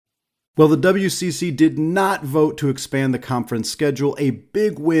Well, the WCC did not vote to expand the conference schedule, a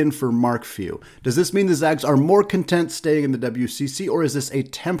big win for Mark Few. Does this mean the Zags are more content staying in the WCC, or is this a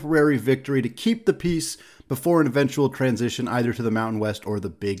temporary victory to keep the peace before an eventual transition either to the Mountain West or the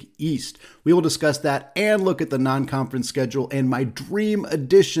Big East? We will discuss that and look at the non-conference schedule and my dream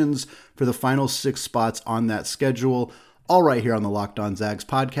additions for the final 6 spots on that schedule, all right here on the Locked On Zags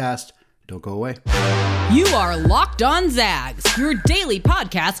podcast. Don't go away. You are Locked On Zags, your daily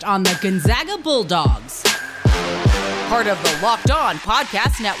podcast on the Gonzaga Bulldogs. Part of the Locked On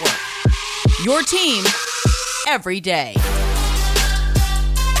Podcast Network. Your team every day.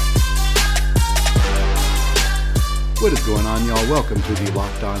 What is going on, y'all? Welcome to the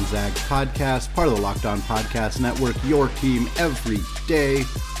Locked On Zags podcast, part of the Locked On Podcast Network, your team every day.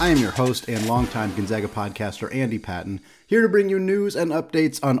 I am your host and longtime Gonzaga podcaster, Andy Patton, here to bring you news and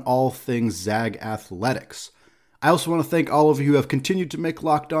updates on all things Zag athletics. I also want to thank all of you who have continued to make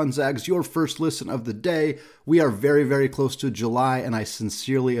Locked On Zags your first listen of the day. We are very, very close to July, and I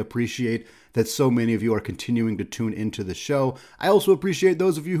sincerely appreciate that so many of you are continuing to tune into the show. I also appreciate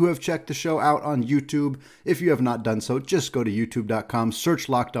those of you who have checked the show out on YouTube. If you have not done so, just go to youtube.com, search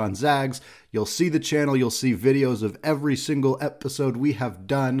Locked On Zags. You'll see the channel, you'll see videos of every single episode we have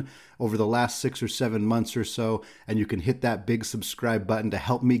done over the last 6 or 7 months or so, and you can hit that big subscribe button to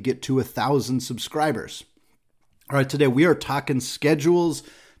help me get to 1,000 subscribers. All right, today we are talking schedules.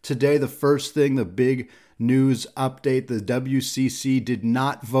 Today, the first thing, the big news update, the WCC did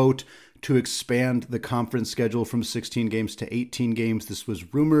not vote to expand the conference schedule from 16 games to 18 games. This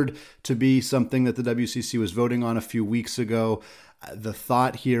was rumored to be something that the WCC was voting on a few weeks ago. The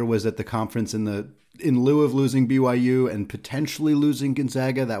thought here was that the conference in lieu of losing BYU and potentially losing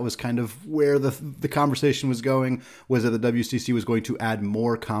Gonzaga, that was kind of where the conversation was going, was that the WCC was going to add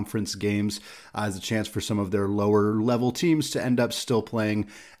more conference games as a chance for some of their lower level teams to end up still playing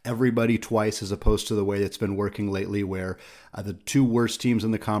everybody twice, as opposed to the way it's been working lately, where the 2 worst teams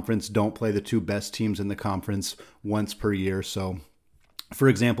in the conference don't play the 2 best teams in the conference once per year. So, for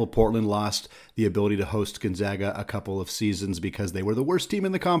example, Portland lost the ability to host Gonzaga a couple of seasons because they were the worst team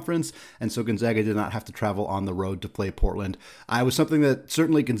in the conference, and so Gonzaga did not have to travel on the road to play Portland. It was something that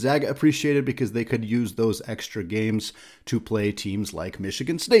certainly Gonzaga appreciated because they could use those extra games to play teams like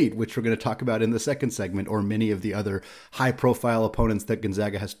Michigan State, which we're going to talk about in the second segment, or many of the other high-profile opponents that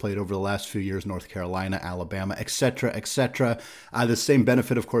Gonzaga has played over the last few years, North Carolina, Alabama, etc., etc. The same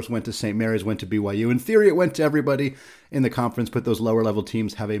benefit, of course, went to St. Mary's, went to BYU. In theory, it went to everybody in the conference, but those lower-level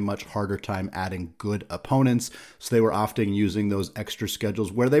teams have a much harder time adding good opponents, so they were often using those extra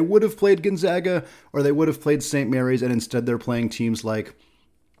schedules where they would have played Gonzaga or they would have played St. Mary's, and instead they're playing teams like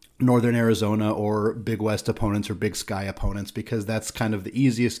Northern Arizona or Big West opponents or Big Sky opponents, because that's kind of the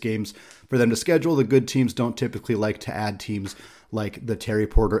easiest games for them to schedule. The good teams don't typically like to add teams like the Terry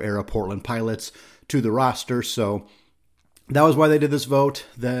Porter era Portland Pilots to the roster, so that was why they did this vote.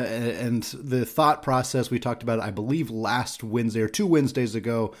 And the thought process, we talked about it, I believe, last Wednesday or 2 Wednesdays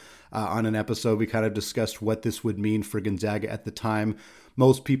ago on an episode. We kind of discussed what this would mean for Gonzaga at the time.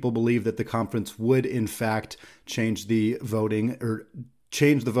 Most people believe that the conference would, in fact, change the voting or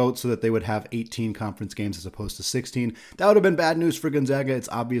change the vote so that they would have 18 conference games as opposed to 16. That would have been bad news for Gonzaga. It's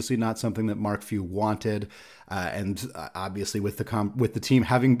obviously not something that Mark Few wanted. And obviously with the team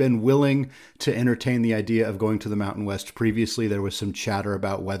having been willing to entertain the idea of going to the Mountain West previously, there was some chatter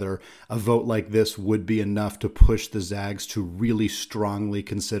about whether a vote like this would be enough to push the Zags to really strongly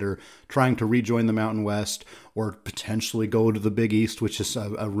consider trying to rejoin the Mountain West or potentially go to the Big East, which is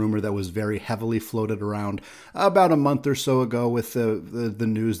a rumor that was very heavily floated around about a month or so ago with the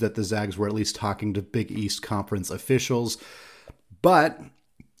news that the Zags were at least talking to Big East Conference officials. But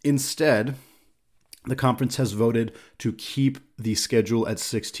instead, the conference has voted to keep the schedule at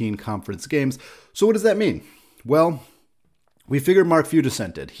 16 conference games. So what does that mean? Well, we figured Mark Few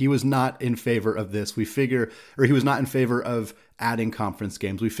dissented. He was not in favor of this. He was not in favor of adding conference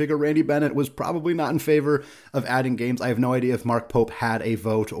games. We figure Randy Bennett was probably not in favor of adding games. I have no idea if Mark Pope had a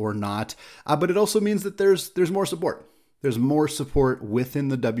vote or not, but it also means that there's more support. There's more support within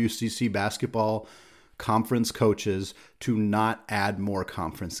the WCC basketball conference coaches to not add more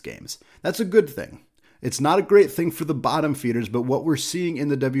conference games. That's a good thing. It's not a great thing for the bottom feeders, but what we're seeing in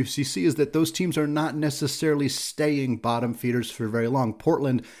the WCC is that those teams are not necessarily staying bottom feeders for very long.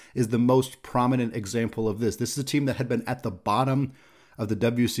 Portland is the most prominent example of this. This is a team that had been at the bottom of the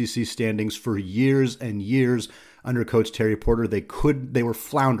WCC standings for years and years under Coach Terry Porter. They were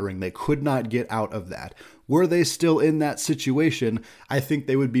floundering. They could not get out of that. Were they still in that situation, I think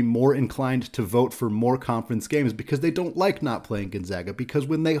they would be more inclined to vote for more conference games because they don't like not playing Gonzaga. Because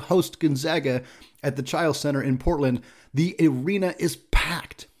when they host Gonzaga at the Chiles Center in Portland, the arena is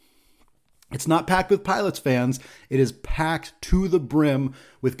packed. It's not packed with Pilots fans. It is packed to the brim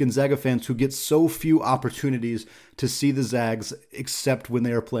with Gonzaga fans who get so few opportunities to see the Zags except when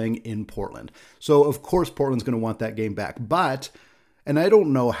they are playing in Portland. So, of course, Portland's going to want that game back. But, and I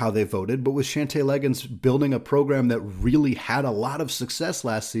don't know how they voted, but with Shantay Legans building a program that really had a lot of success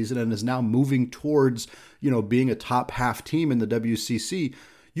last season and is now moving towards, being a top half team in the WCC,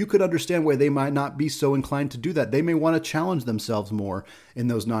 you could understand why they might not be so inclined to do that. They may want to challenge themselves more in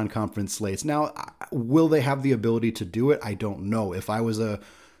those non-conference slates. Now, will they have the ability to do it? I don't know. If I was a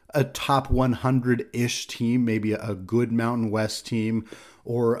top 100-ish team, maybe a good Mountain West team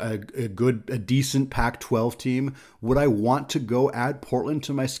or a decent Pac-12 team, would I want to go add Portland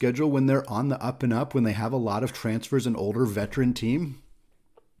to my schedule when they're on the up and up, when they have a lot of transfers and older veteran team?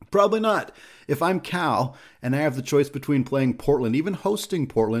 Probably not. If I'm Cal and I have the choice between playing Portland, even hosting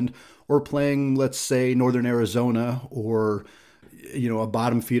Portland, or playing, let's say, Northern Arizona or a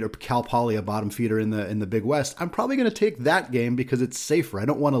bottom feeder, Cal Poly, a bottom feeder in the Big West, I'm probably going to take that game because it's safer. I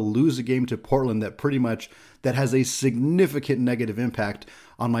don't want to lose a game to Portland that has a significant negative impact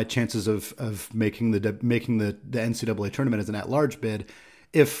on my chances of making the NCAA tournament as an at-large bid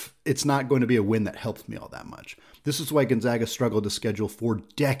if it's not going to be a win that helps me all that much. This is why Gonzaga struggled to schedule for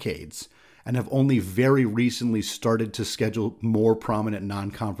decades and have only very recently started to schedule more prominent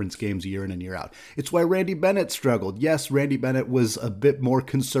non-conference games year in and year out. It's why Randy Bennett struggled. Yes, Randy Bennett was a bit more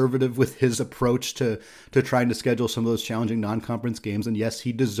conservative with his approach to trying to schedule some of those challenging non-conference games. And yes,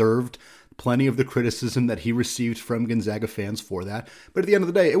 he deserved plenty of the criticism that he received from Gonzaga fans for that. But at the end of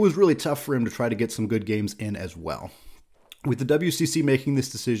the day, it was really tough for him to try to get some good games in as well. With the WCC making this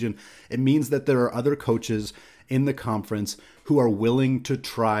decision, it means that there are other coaches in the conference who are willing to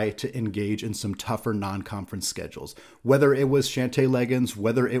try to engage in some tougher non-conference schedules. Whether it was Shantay Legans,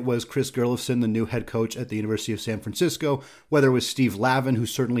 whether it was Chris Gerlofson, the new head coach at the University of San Francisco, whether it was Steve Lavin, who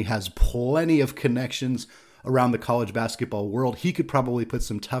certainly has plenty of connections around the college basketball world, he could probably put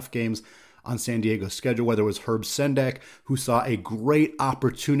some tough games on San Diego's schedule, whether it was Herb Sendek, who saw a great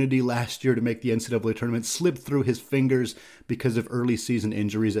opportunity last year to make the NCAA tournament, slip through his fingers because of early season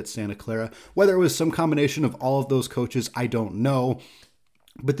injuries at Santa Clara. Whether it was some combination of all of those coaches, I don't know.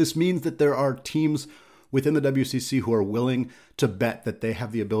 But this means that there are teams within the WCC who are willing to bet that they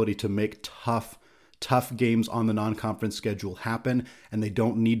have the ability to make tough games on the non-conference schedule happen, and they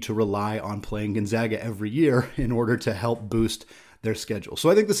don't need to rely on playing Gonzaga every year in order to help boost their schedule. So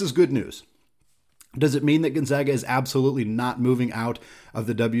I think this is good news. Does it mean that Gonzaga is absolutely not moving out of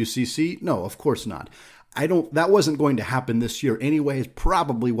the WCC? No, of course not. That wasn't going to happen this year anyway. It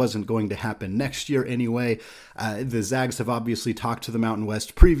probably wasn't going to happen next year anyway. The Zags have obviously talked to the Mountain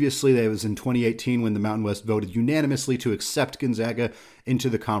West previously. That was in 2018 when the Mountain West voted unanimously to accept Gonzaga into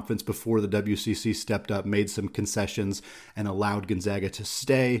the conference before the WCC stepped up, made some concessions, and allowed Gonzaga to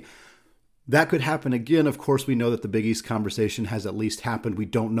stay. That could happen again. Of course, we know that the Big East conversation has at least happened. We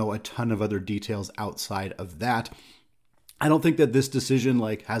don't know a ton of other details outside of that. I don't think that this decision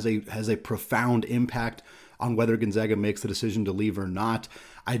has a profound impact on whether Gonzaga makes the decision to leave or not.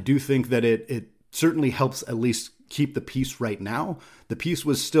 I do think that it certainly helps at least keep the peace right now. The peace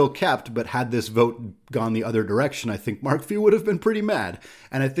was still kept, but had this vote gone the other direction, I think Mark Few would have been pretty mad.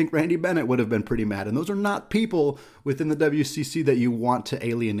 And I think Randy Bennett would have been pretty mad. And those are not people within the WCC that you want to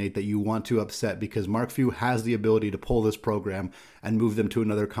alienate, that you want to upset, because Mark Few has the ability to pull this program and move them to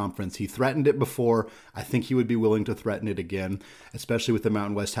another conference. He threatened it before. I think he would be willing to threaten it again, especially with the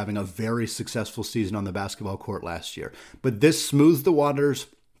Mountain West having a very successful season on the basketball court last year. But this smooths the waters.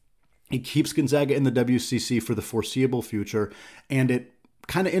 It keeps Gonzaga in the WCC for the foreseeable future, and it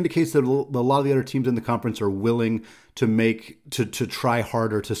kind of indicates that a lot of the other teams in the conference are willing to try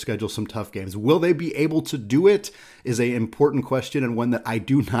harder to schedule some tough games. Will they be able to do it is an important question, and one that I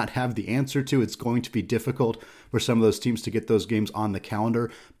do not have the answer to. It's going to be difficult for some of those teams to get those games on the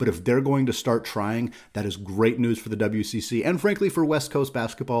calendar, but if they're going to start trying, that is great news for the WCC and frankly for West Coast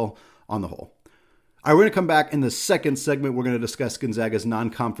basketball on the whole. All right, we're going to come back in the second segment. We're going to discuss Gonzaga's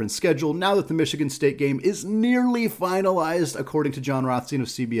non-conference schedule now that the Michigan State game is nearly finalized, according to John Rothstein of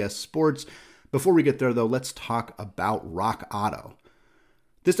CBS Sports. Before we get there, though, let's talk about Rock Auto.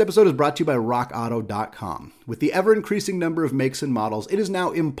 This episode is brought to you by RockAuto.com. With the ever-increasing number of makes and models, it is now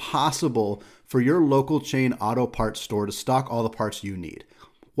impossible for your local chain auto parts store to stock all the parts you need.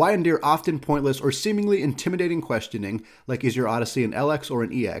 Why endure often pointless or seemingly intimidating questioning, like is your Odyssey an LX or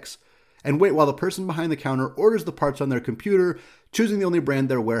an EX, and wait while the person behind the counter orders the parts on their computer, choosing the only brand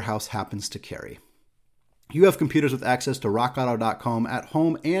their warehouse happens to carry? You have computers with access to RockAuto.com at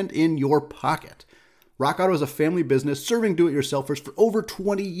home and in your pocket. Rock Auto is a family business serving do-it-yourselfers for over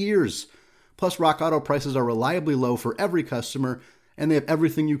 20 years. Plus, Rock Auto prices are reliably low for every customer, and they have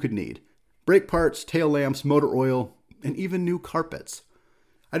everything you could need. brake parts, tail lamps, motor oil, and even new carpets.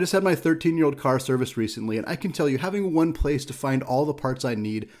 I just had my 13-year-old car serviced recently, and I can tell you having one place to find all the parts I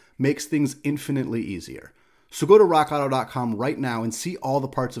need makes things infinitely easier. So go to rockauto.com right now and see all the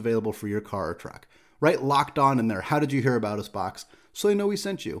parts available for your car or truck. Write Locked On in their How Did You Hear About Us box so they know we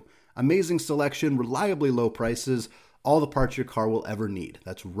sent you. Amazing selection, reliably low prices, all the parts your car will ever need.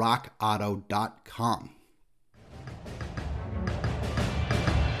 That's rockauto.com.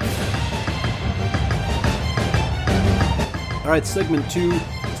 All right, segment 2,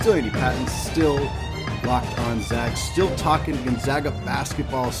 still Andy Patton, still Locked On Zag, still talking Gonzaga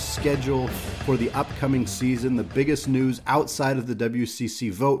basketball schedule for the upcoming season. The biggest news outside of the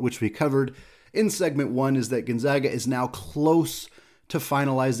WCC vote, which we covered in segment 1, is that Gonzaga is now close to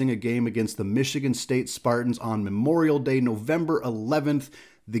finalizing a game against the Michigan State Spartans on Memorial Day, November 11th.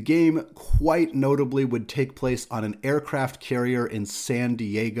 The game, quite notably, would take place on an aircraft carrier in San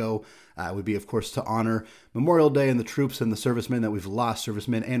Diego. It would be, of course, to honor Memorial Day and the troops and the servicemen that we've lost,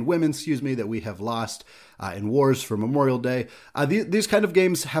 servicemen and women, that we have lost in wars for Memorial Day. These kind of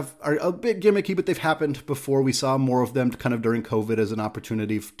games are a bit gimmicky, but they've happened before. We saw more of them kind of during COVID as an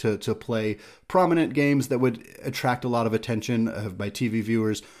opportunity to play prominent games that would attract a lot of attention by TV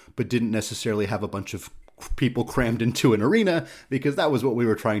viewers, but didn't necessarily have a bunch of people crammed into an arena, because that was what we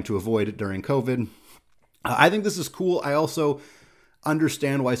were trying to avoid during COVID. I think this is cool. I also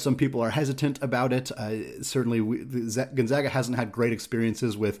understand why some people are hesitant about it. Certainly, Gonzaga hasn't had great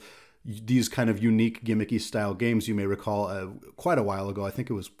experiences with these kind of unique, gimmicky style games. You may recall quite a while ago, I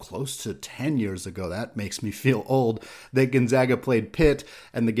think it was close to 10 years ago, that makes me feel old, that Gonzaga played Pitt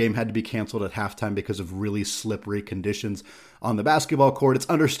and the game had to be canceled at halftime because of really slippery conditions on the basketball court. It's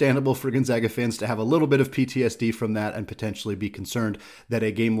understandable for Gonzaga fans to have a little bit of PTSD from that and potentially be concerned that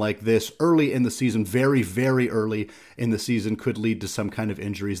a game like this early in the season, very, very early in the season, could lead to some kind of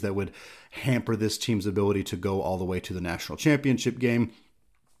injuries that would hamper this team's ability to go all the way to the national championship game.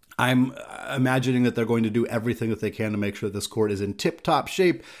 I'm imagining that they're going to do everything that they can to make sure this court is in tip-top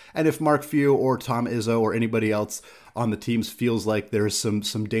shape. And if Mark Few or Tom Izzo or anybody else on the teams feels like there's some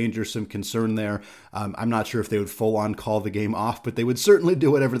danger, some concern there, I'm not sure if they would full-on call the game off, but they would certainly do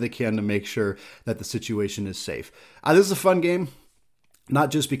whatever they can to make sure that the situation is safe. This is a fun game.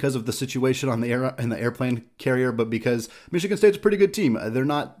 Not just because of the situation on the airplane carrier, but because Michigan State's a pretty good team. They're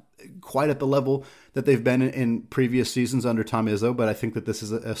not quite at the level that they've been in previous seasons under Tom Izzo, but I think that this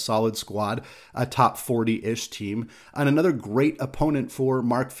is a solid squad, a top 40-ish team, and another great opponent for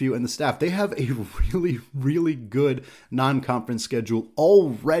Mark Few and the staff. They have a really, really good non-conference schedule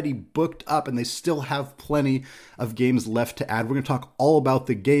already booked up, and they still have plenty of games left to add. We're going to talk all about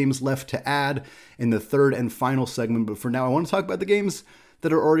the games left to add in the third and final segment, but for now I want to talk about the games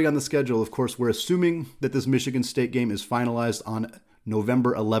that are already on the schedule. Of course, we're assuming that this Michigan State game is finalized on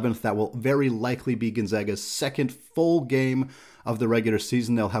November 11th. That will very likely be Gonzaga's second full game of the regular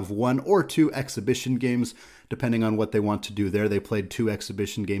season. They'll have one or two exhibition games, depending on what they want to do there. They played 2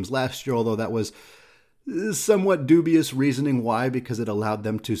 exhibition games last year, although that was somewhat dubious reasoning why, because it allowed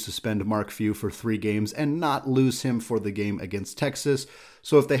them to suspend Mark Few for 3 games and not lose him for the game against Texas.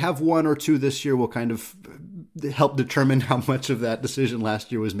 So if they have 1 or 2 this year, will kind of help determine how much of that decision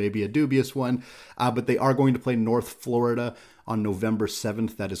last year was maybe a dubious one. But they are going to play North Florida on November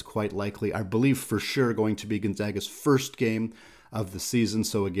 7th. That is quite likely, I believe for sure, going to be Gonzaga's first game of the season.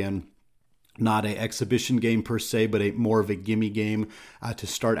 So again, not an exhibition game per se, but more of a gimme game to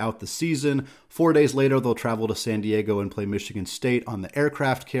start out the season. 4 days later, they'll travel to San Diego and play Michigan State on the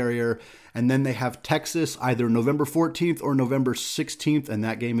aircraft carrier. And then they have Texas either November 14th or November 16th, and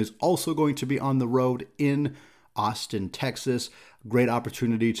that game is also going to be on the road in Austin, Texas. Great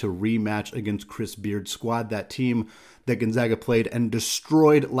opportunity to rematch against Chris Beard's squad. That team that Gonzaga played and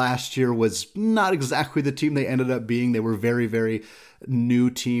destroyed last year was not exactly the team they ended up being. They were very, very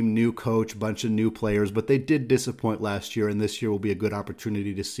new team, new coach, bunch of new players, but they did disappoint last year, and this year will be a good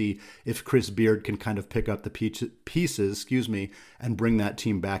opportunity to see if Chris Beard can kind of pick up the pieces, and bring that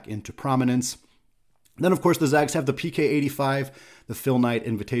team back into prominence. Then, of course, the Zags have the PK85, the Phil Knight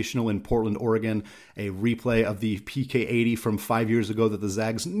Invitational in Portland, Oregon, a replay of the PK80 from 5 years ago that the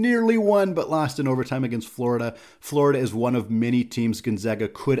Zags nearly won but lost in overtime against Florida. Florida is one of many teams Gonzaga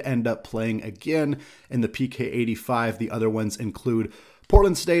could end up playing again in the PK85. The other ones include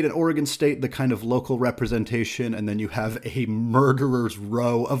Portland State and Oregon State, the kind of local representation, and then you have a murderer's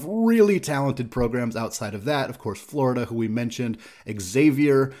row of really talented programs outside of that. Of course, Florida, who we mentioned,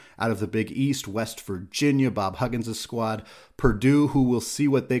 Xavier out of the Big East, West Virginia, Bob Huggins' squad, Purdue, who will see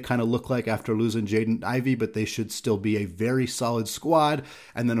what they kind of look like after losing Jaden Ivey, but they should still be a very solid squad.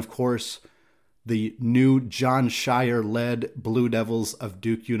 And then, of course, the new John Shire-led Blue Devils of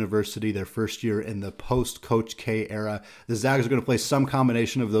Duke University, their first year in the post-Coach K era. The Zags are going to play some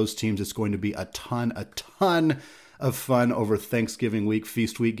combination of those teams. It's going to be a ton of fun over Thanksgiving week,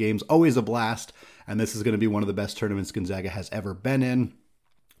 feast week games. Always a blast, and this is going to be one of the best tournaments Gonzaga has ever been in.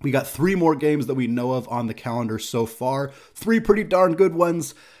 We got 3 more games that we know of on the calendar so far. 3 pretty darn good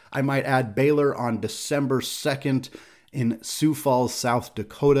ones. I might add Baylor on December 2nd in Sioux Falls, South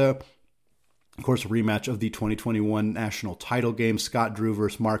Dakota. Of course, a rematch of the 2021 national title game, Scott Drew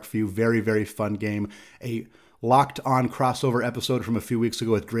versus Mark Few. Very, very fun game. A Locked On crossover episode from a few weeks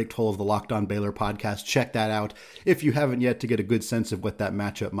ago with Drake Toll of the Locked On Baylor podcast. Check that out if you haven't yet to get a good sense of what that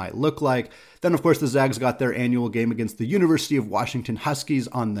matchup might look like. Then, of course, the Zags got their annual game against the University of Washington Huskies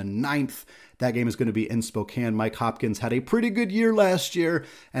on the 9th. That game is going to be in Spokane. Mike Hopkins had a pretty good year last year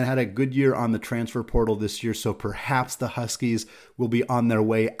and had a good year on the transfer portal this year, so perhaps the Huskies will be on their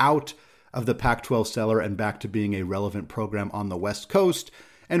way out of the Pac-12 cellar and back to being a relevant program on the West Coast.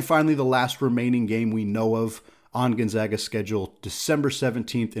 And finally, the last remaining game we know of on Gonzaga's schedule, December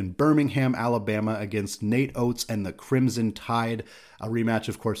 17th in Birmingham, Alabama against Nate Oates and the Crimson Tide. A rematch,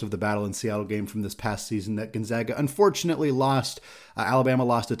 of course, of the Battle in Seattle game from this past season that Gonzaga unfortunately lost. Alabama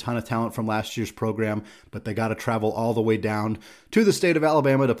lost a ton of talent from last year's program, but they got to travel all the way down to the state of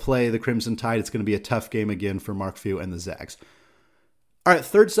Alabama to play the Crimson Tide. It's going to be a tough game again for Mark Few and the Zags. All right,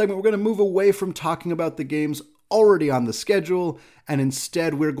 third segment, we're going to move away from talking about the games already on the schedule, and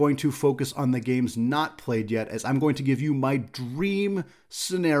instead we're going to focus on the games not played yet, as I'm going to give you my dream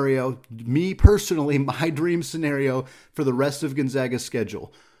scenario, me personally, my dream scenario for the rest of Gonzaga's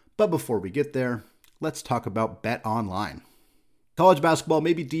schedule. But before we get there, let's talk about BetOnline. College basketball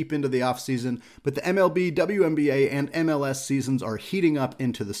may be deep into the offseason, but the MLB, WNBA, and MLS seasons are heating up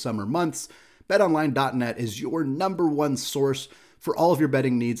into the summer months. BetOnline.net is your number one source for all of your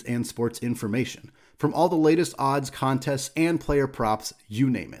betting needs and sports information. From all the latest odds, contests, and player props, you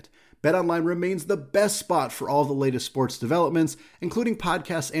name it. BetOnline remains the best spot for all the latest sports developments, including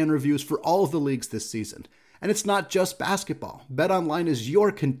podcasts and reviews for all of the leagues this season. And it's not just basketball. BetOnline is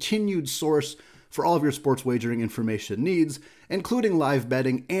your continued source for all of your sports wagering information needs, including live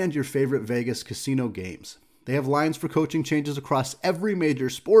betting and your favorite Vegas casino games. They have lines for coaching changes across every major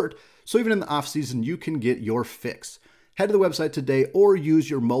sport, so even in the offseason, you can get your fix. Head to the website today or use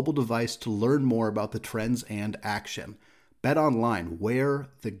your mobile device to learn more about the trends and action. BetOnline, where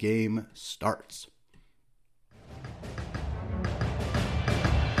the game starts.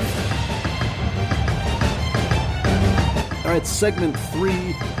 All right, segment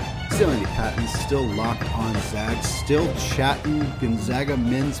 3. Still Andy Patton, still locked on Zags, still chatting Gonzaga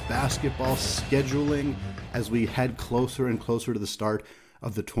men's basketball scheduling as we head closer and closer to the start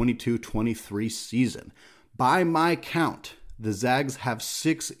of the 22-23 season. By my count, the Zags have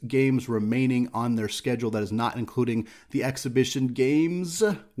 6 games remaining on their schedule. That is not including the exhibition games,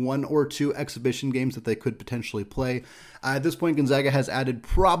 1 or 2 exhibition games that they could potentially play. At this point, Gonzaga has added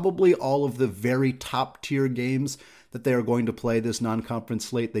probably all of the very top tier games that they are going to play this non-conference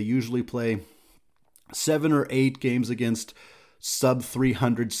slate. They usually play 7 or 8 games against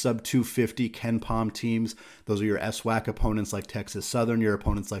sub-300, sub-250 KenPom teams. Those are your SWAC opponents like Texas Southern, your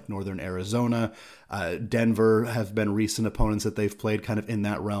opponents like Northern Arizona. Denver have been recent opponents that they've played kind of in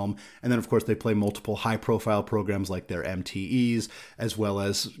that realm. And then, of course, they play multiple high-profile programs like their MTEs, as well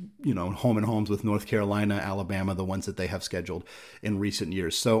as, home and homes with North Carolina, Alabama, the ones that they have scheduled in recent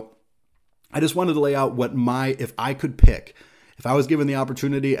years. So I just wanted to lay out if I could pick, if I was given the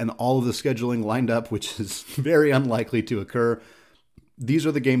opportunity and all of the scheduling lined up, which is very unlikely to occur, these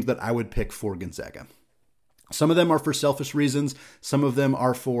are the games that I would pick for Gonzaga. Some of them are for selfish reasons. Some of them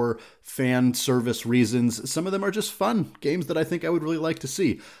are for fan service reasons. Some of them are just fun games that I think I would really like to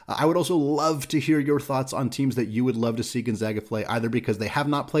see. I would also love to hear your thoughts on teams that you would love to see Gonzaga play, either because they have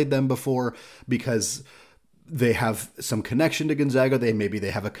not played them before, because they have some connection to Gonzaga. Maybe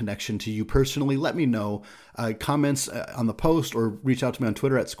they have a connection to you personally. Let me know. Comments on the post or reach out to me on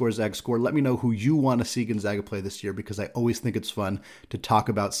Twitter at ScoreZagScore. Let me know who you want to see Gonzaga play this year, because I always think it's fun to talk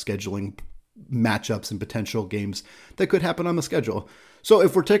about scheduling matchups and potential games that could happen on the schedule. So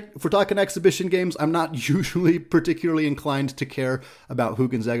if we're talking exhibition games, I'm not usually particularly inclined to care about who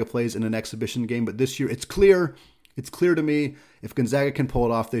Gonzaga plays in an exhibition game, but this year it's clear to me if Gonzaga can pull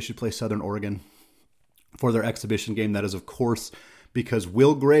it off, they should play Southern Oregon for their exhibition game. That is, of course, because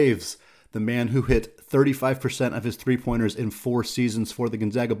Will Graves, the man who hit 35% of his three-pointers in 4 seasons for the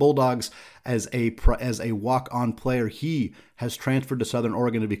Gonzaga Bulldogs. As a walk-on player, he has transferred to Southern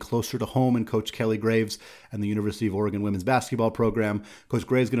Oregon to be closer to home and coach Kelly Graves and the University of Oregon women's basketball program. Coach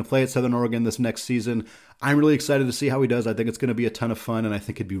Graves is going to play at Southern Oregon this next season. I'm really excited to see how he does. I think it's going to be a ton of fun, and I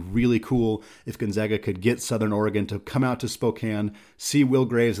think it'd be really cool if Gonzaga could get Southern Oregon to come out to Spokane, see Will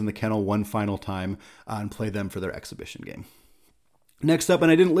Graves in the kennel one final time, and play them for their exhibition game. Next up,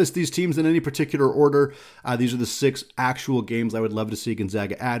 and I didn't list these teams in any particular order, these are the 6 actual games I would love to see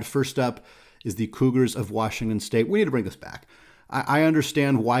Gonzaga add. First up is the Cougars of Washington State. We need to bring this back. I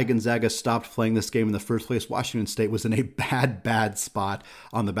understand why Gonzaga stopped playing this game in the first place. Washington State was in a bad spot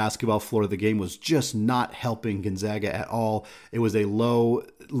on the basketball floor. The game was just not helping Gonzaga at all. It was a low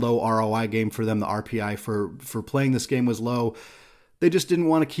ROI game for them. The RPI for playing this game was low. They just didn't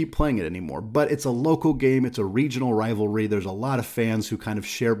want to keep playing it anymore. But it's a local game. It's a regional rivalry. There's a lot of fans who kind of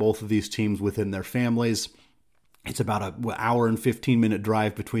share both of these teams within their families. It's about an hour and 15-minute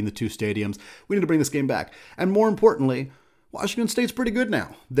drive between the two stadiums. We need to bring this game back. And more importantly, Washington State's pretty good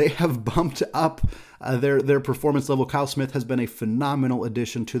now. They have bumped up their performance level. Kyle Smith has been a phenomenal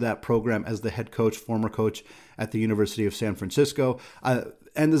addition to that program as the head coach, former coach at the University of San Francisco.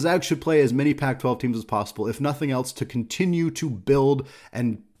 And the Zags should play as many Pac-12 teams as possible, if nothing else, to continue to build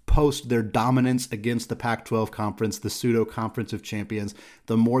and post their dominance against the Pac-12 conference, the pseudo conference of champions.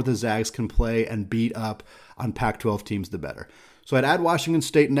 The more the Zags can play and beat up on Pac-12 teams, the better. So I'd add Washington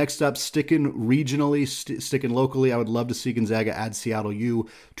State. Next up, sticking regionally, sticking locally, I would love to see Gonzaga add Seattle U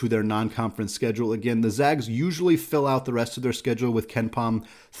to their non-conference schedule. Again, the Zags usually fill out the rest of their schedule with KenPom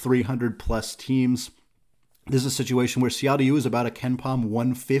 300-plus teams. This is a situation where Seattle U is about a KenPom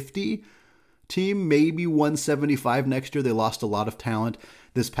 150 team, maybe 175 next year. They lost a lot of talent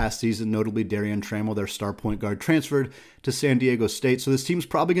this past season, notably Darian Trammell, their star point guard, transferred to San Diego State. So this team's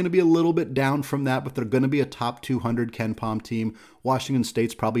probably going to be a little bit down from that, but they're going to be a top 200 KenPom team. Washington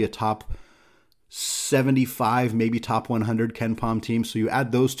State's probably a top 75, maybe top 100 KenPom team. So you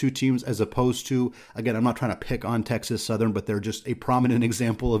add those two teams as opposed to, again, I'm not trying to pick on Texas Southern, but they're just a prominent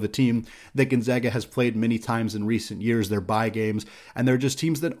example of a team that Gonzaga has played many times in recent years. They're bye games, and they're just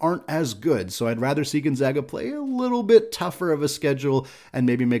teams that aren't as good. So I'd rather see Gonzaga play a little bit tougher of a schedule and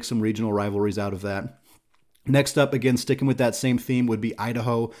maybe make some regional rivalries out of that. Next up, again, sticking with that same theme, would be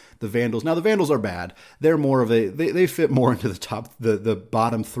Idaho, the Vandals. Now, the Vandals are bad. They're more of they fit more into the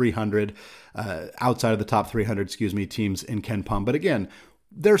bottom 300, outside of the top 300, teams in KenPom. But again,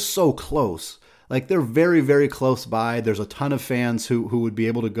 they're so close. Like, they're very, very close by. There's a ton of fans who would be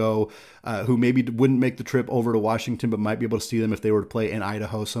able to go, who maybe wouldn't make the trip over to Washington, but might be able to see them if they were to play in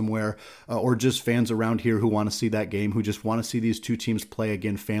Idaho somewhere, or just fans around here who want to see that game, who just want to see these two teams play.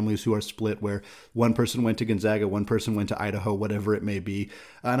 Again, families who are split, where one person went to Gonzaga, one person went to Idaho, whatever it may be.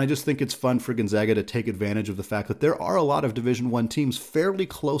 And I just think it's fun for Gonzaga to take advantage of the fact that there are a lot of Division I teams fairly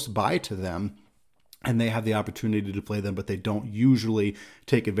close by to them, and they have the opportunity to play them, but they don't usually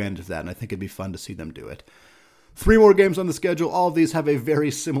take advantage of that, and I think it'd be fun to see them do it. 3 more games on the schedule. All of these have a very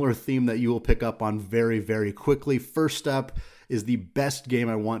similar theme that you will pick up on very, very quickly. First up is the best game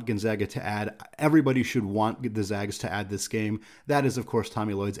I want Gonzaga to add. Everybody should want the Zags to add this game. That is, of course,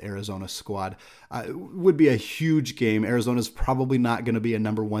 Tommy Lloyd's Arizona squad. It would be a huge game. Arizona's probably not going to be a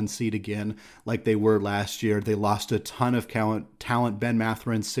number 1 seed again like they were last year. They lost a ton of talent. Ben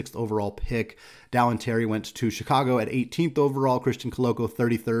Mathurin, 6th overall pick. Dallin Terry went to Chicago at 18th overall. Christian Koloko,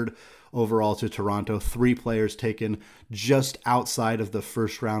 33rd overall to Toronto. 3 players taken just outside of the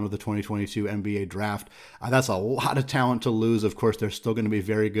first round of the 2022 NBA draft. That's a lot of talent to lose. Of course, they're still going to be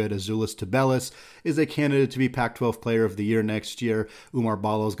very good. Azuolas Tubelis is a candidate to be Pac-12 Player of the Year next year. Oumar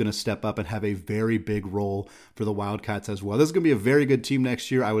Ballo is going to step up and have a very big role for the Wildcats as well. This is going to be a very good team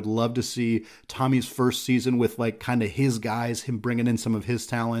next year. I would love to see Tommy's first season with kind of his guys, him bringing in some of his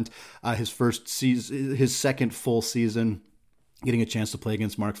talent. His first season, his second full season, getting a chance to play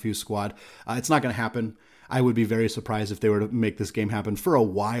against Mark Few's squad. It's not going to happen. I would be very surprised if they were to make this game happen for a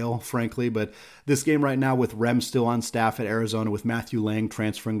while, frankly. But this game right now, with Rem still on staff at Arizona, with Matthew Lang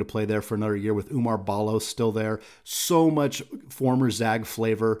transferring to play there for another year, with Oumar Ballo still there, so much former Zag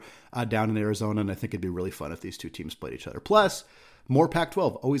flavor down in Arizona, and I think it'd be really fun if these two teams played each other. Plus, more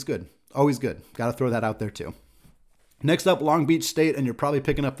Pac-12, always good. Always good. Got to throw that out there too. Next up, Long Beach State, and you're probably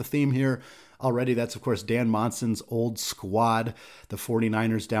picking up the theme here already. That's, of course, Dan Monson's old squad, the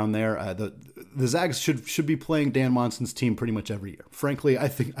 49ers down there. The Zags should be playing Dan Monson's team pretty much every year. Frankly,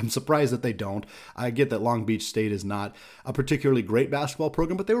 I'm surprised that they don't. I get that Long Beach State is not a particularly great basketball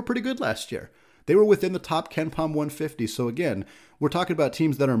program, but they were pretty good last year. They were within the top KenPom 150. So again, we're talking about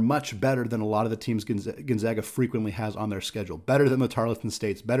teams that are much better than a lot of the teams Gonzaga frequently has on their schedule. Better than the Tarleton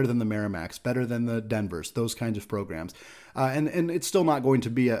States, better than the Merrimacks, better than the Denvers, those kinds of programs. And it's still not going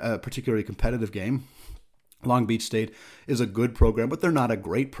to be a particularly competitive game. Long Beach State is a good program, but they're not a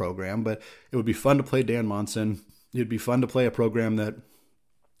great program. But it would be fun to play Dan Monson. It'd be fun to play a program that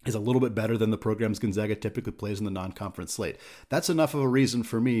is a little bit better than the programs Gonzaga typically plays in the non-conference slate. That's enough of a reason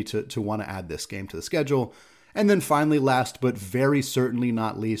for me to want to add this game to the schedule. And then finally, last but very certainly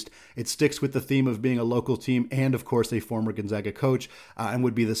not least, it sticks with the theme of being a local team and, of course, a former Gonzaga coach, and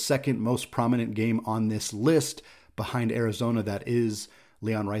would be the second most prominent game on this list behind Arizona. That is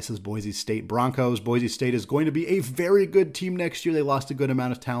Leon Rice's Boise State Broncos. Boise State is going to be a very good team next year. They lost a good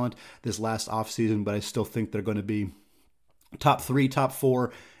amount of talent this last offseason, but I still think they're going to be top 3, top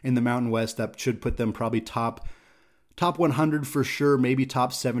 4 in the Mountain West. That should put them probably top 100 for sure, maybe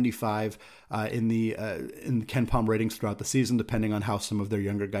top 75 in the KenPom ratings throughout the season, depending on how some of their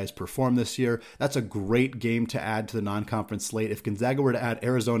younger guys perform this year. That's a great game to add to the non-conference slate. If Gonzaga were to add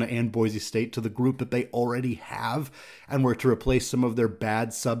Arizona and Boise State to the group that they already have and were to replace some of their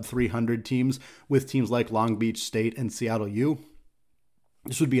bad sub-300 teams with teams like Long Beach State and Seattle U,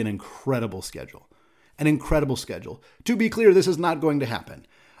 this would be an incredible schedule. An incredible schedule. To be clear, this is not going to happen.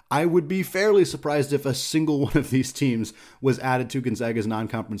 I would be fairly surprised if a single one of these teams was added to Gonzaga's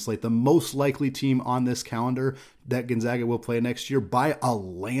non-conference slate. The most likely team on this calendar that Gonzaga will play next year by a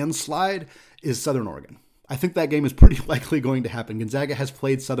landslide is Southern Oregon. I think that game is pretty likely going to happen. Gonzaga has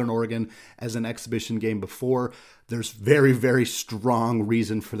played Southern Oregon as an exhibition game before. There's very, very strong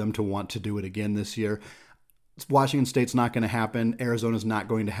reason for them to want to do it again this year. Washington State's not going to happen. Arizona's not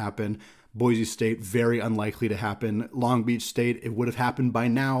going to happen. Boise State, very unlikely to happen. Long Beach State, it would have happened by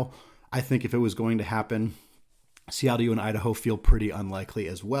now. I think if it was going to happen, Seattle U and Idaho feel pretty unlikely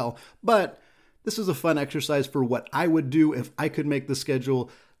as well. But this is a fun exercise for what I would do if I could make the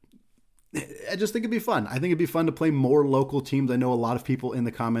schedule. I just think it'd be fun. I think it'd be fun to play more local teams. I know a lot of people in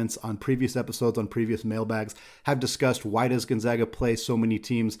the comments on previous episodes, on previous mailbags, have discussed why does Gonzaga play so many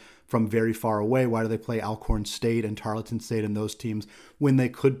teams from very far away? Why do they play Alcorn State and Tarleton State and those teams when they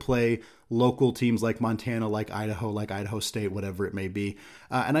could play local teams like Montana, like Idaho State, whatever it may be?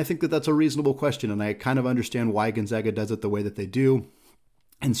 And I think that that's a reasonable question, and I kind of understand why Gonzaga does it the way that they do.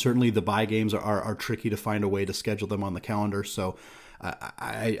 And certainly the bye games are tricky to find a way to schedule them on the calendar. So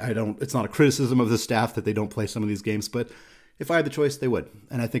I don't, it's not a criticism of the staff that they don't play some of these games, but if I had the choice, they would.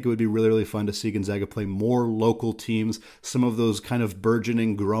 And I think it would be really, really fun to see Gonzaga play more local teams, some of those kind of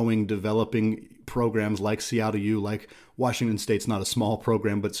burgeoning, growing, developing programs like Seattle U, like Washington State's not a small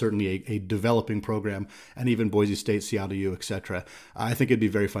program, but certainly a developing program, and even Boise State, Seattle U, etc. I think it'd be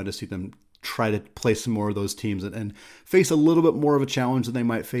very fun to see them try to play some more of those teams and face a little bit more of a challenge than they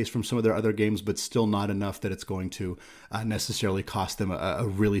might face from some of their other games, but still not enough that it's going to necessarily cost them a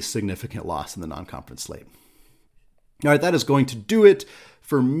really significant loss in the non-conference slate. All right, that is going to do it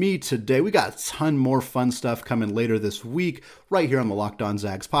for me today. We got a ton more fun stuff coming later this week right here on the Locked On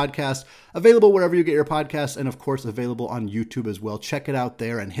Zags podcast, available wherever you get your podcasts, and of course available on YouTube as well. Check it out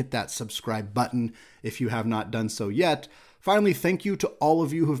there and hit that subscribe button if you have not done so yet. Finally, thank you to all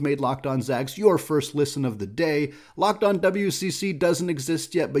of you who've made Locked On Zags your first listen of the day. Locked On WCC doesn't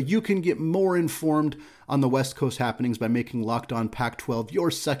exist yet, but you can get more informed on the West Coast happenings by making Locked On Pac-12 your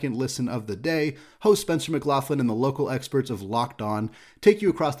second listen of the day. Host Spencer McLaughlin and the local experts of Locked On take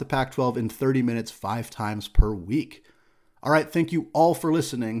you across the Pac-12 in 30 minutes 5 times per week. All right, thank you all for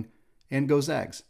listening, and go Zags.